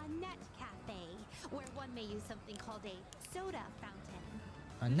called a net cafe, where one may use something called a soda fountain.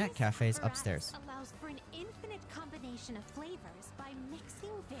 A net cafe is upstairs. Allows for an infinite combination of flavors by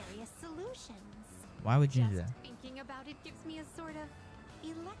mixing various solutions. Why would you do that? Thinking about it gives me a sort of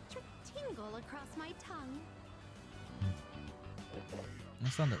electric tingle across my tongue.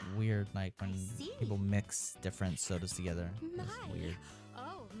 That sounded weird, like when people mix different sodas together. It's weird.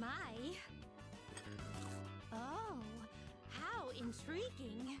 Oh my. Oh, how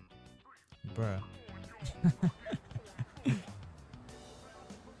intriguing. Bruh.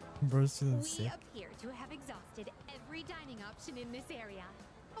 Bro's feeling sick. We appear to have exhausted every dining option in this area.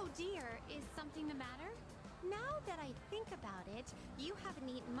 Oh dear, is something the matter? Now that I think about it, you haven't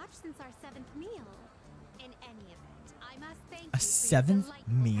eaten much since our 7th meal. In any event, I must thank you A for your 7th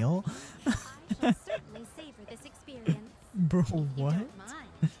meal? I shall certainly savor this experience. Bro, If you what? don't mind,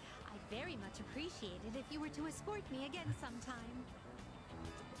 I'd very much appreciate it if you were to escort me again sometime.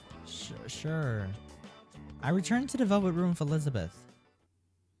 Sure. I returned to the Velvet Room with Elizabeth.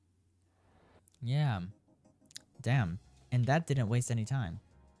 Yeah. Damn. And that didn't waste any time.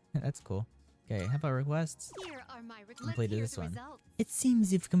 That's cool. Okay, how about requests? Here are my Completed this one. It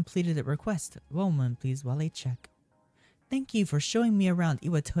seems you've completed the request. One moment, please, while I check. Thank you for showing me around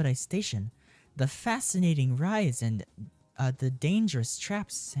Iwatodai Station. The fascinating rides and the dangerous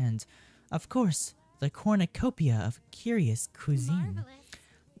traps and, of course, the cornucopia of curious cuisine.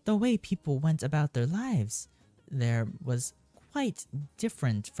 The way people went about their lives there was quite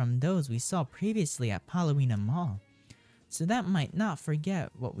different from those we saw previously at Palawina Mall. So that might not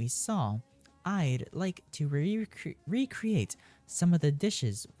forget what we saw, I'd like to recreate some of the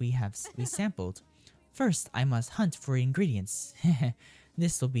dishes we sampled. First, I must hunt for ingredients.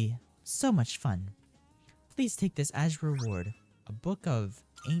 This will be so much fun. Please take this as reward. A book of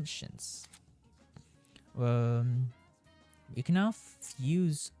ancients. You can now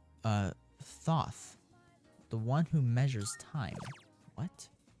use Thoth, the one who measures time. What?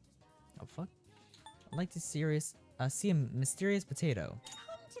 Oh fuck! I'd like to see a mysterious potato.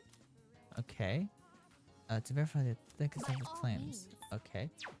 Okay. To verify the thickest of the claims. Okay.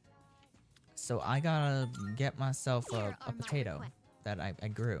 So I gotta get myself a potato that I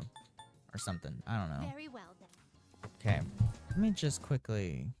grew, or something. I don't know. Very well then. Okay. Let me just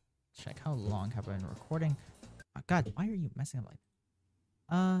quickly check how long have I been recording. Oh, God, why are you messing up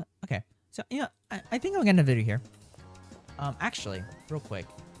like? Okay. So you know, I think I'm gonna end the video here. Actually, real quick,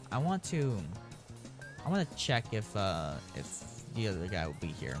 I want to check if the other guy will be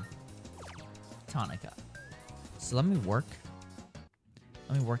here. Tonica. So let me work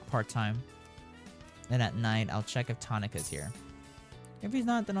part-time. Then at night, I'll check if Tonica's here. If he's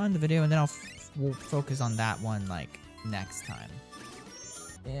not, then I'll end the video, and then we'll focus on that one, like, next time.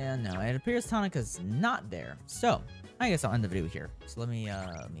 Yeah, no, it appears Tonica's not there. So, I guess I'll end the video here. So let me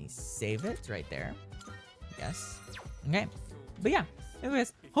save it right there. Yes. Okay. But yeah,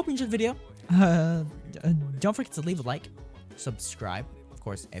 anyways, hope you enjoyed the video. Don't forget to leave a like, subscribe, of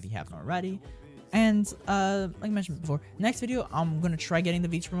course, if you haven't already. And like I mentioned before, next video I'm gonna try getting the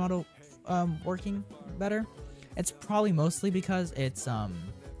VTuber model working better. It's probably mostly because it's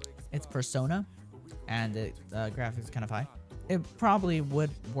Persona, and the graphics are kind of high. It probably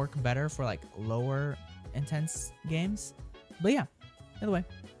would work better for like lower intense games. But yeah, either way,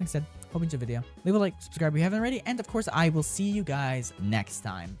 like I said, hope you enjoyed the video. Leave a like, subscribe if you haven't already, and of course I will see you guys next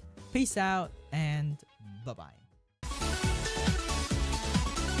time. Peace out and bye bye.